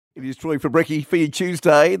It is Troy for Brekkie for your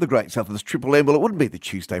Tuesday, the Great Southern's Triple M. Well, it wouldn't be the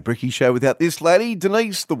Tuesday Brekkie show without this lady,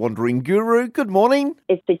 Denise, the Wandering Guru. Good morning.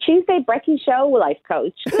 It's the Tuesday Brekkie Show, life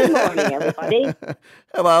coach. Good morning, everybody.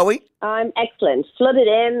 How are we? I'm excellent. Flooded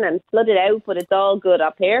in and flooded out, but it's all good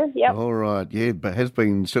up here. Yep. All right, yeah, but has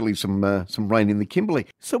been certainly some rain in the Kimberley.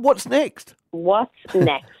 So what's next? What's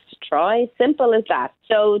next, Troy? Simple as that.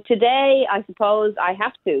 So today, I suppose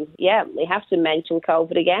we have to mention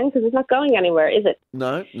COVID again because it's not going anywhere, is it?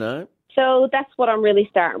 No. So that's what I'm really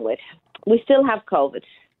starting with. We still have COVID,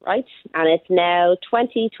 right? And it's now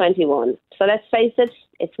 2021. So let's face it,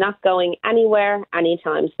 it's not going anywhere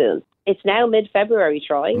anytime soon. It's now mid-February,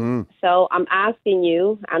 Troy. So I'm asking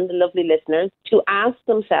you and the lovely listeners to ask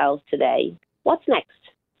themselves today, what's next?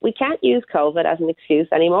 We can't use COVID as an excuse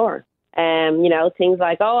anymore. Things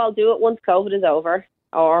like, I'll do it once COVID is over.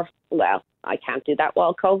 Or, well, I can't do that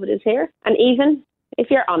while COVID is here. And even,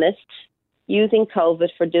 if you're honest, using COVID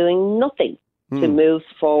for doing nothing to move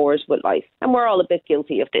forward with life. And we're all a bit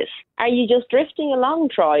guilty of this. Are you just drifting along,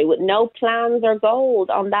 Troy, with no plans or goals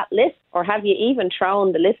on that list? Or have you even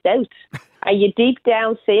thrown the list out? Are you deep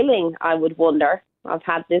down feeling, I would wonder, I've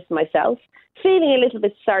had this myself, feeling a little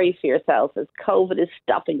bit sorry for yourself as COVID is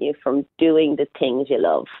stopping you from doing the things you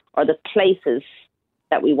love or the places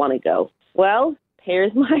that we want to go? Well,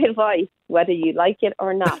 here's my advice, whether you like it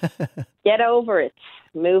or not. Get over it.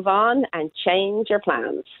 Move on and change your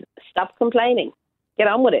plans. Stop complaining. Get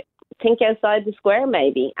on with it. Think outside the square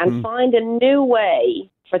maybe and find a new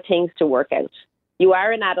way for things to work out. You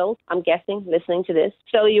are an adult, I'm guessing, listening to this,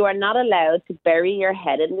 so you are not allowed to bury your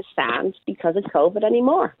head in the sand because of COVID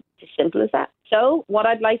anymore. It's as simple as that. So what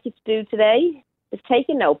I'd like you to do today is take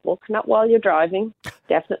a notebook, not while you're driving,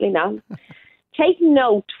 definitely not. Take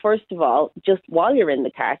note, first of all, just while you're in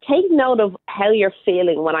the car. Take note of how you're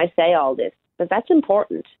feeling when I say all this, because that's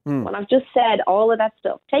important. When I've just said all of that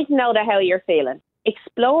stuff, take note of how you're feeling.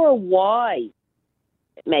 Explore why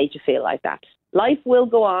it made you feel like that. Life will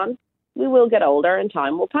go on. We will get older and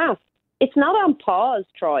time will pass. It's not on pause,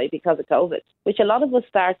 Troy, because of COVID, which a lot of us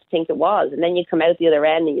start to think it was. And then you come out the other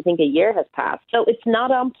end and you think a year has passed. So it's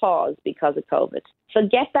not on pause because of COVID. So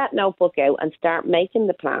get that notebook out and start making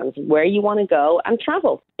the plans where you want to go and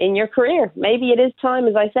travel in your career. Maybe it is time,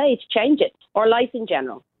 as I say, to change it, or life in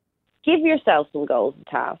general. Give yourself some goals and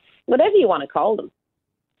tasks, whatever you want to call them,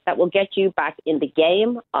 that will get you back in the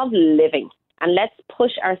game of living. And let's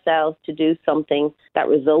push ourselves to do something that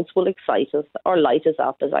results will excite us or light us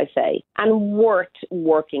up, as I say, and worth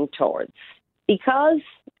working towards. Because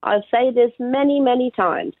I'll say this many, many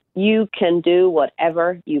times, you can do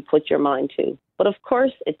whatever you put your mind to. But of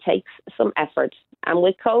course, it takes some effort. And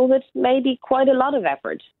with COVID, maybe quite a lot of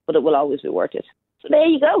effort, but it will always be worth it. So there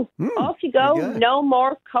you go. Off you go. No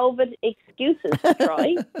more COVID excuses,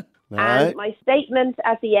 Troy. And my statement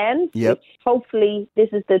at the end, which hopefully this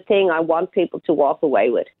is the thing I want people to walk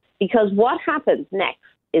away with. Because what happens next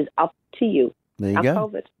is up to you. There you go.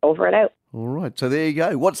 COVID. Over and out. All right, so there you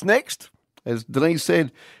go. What's next? As Denise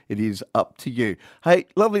said, it is up to you. Hey,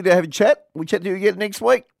 lovely to have a chat. We'll chat to you again next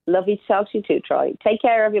week. Lovely to talk to you too, Troy. Take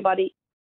care, everybody.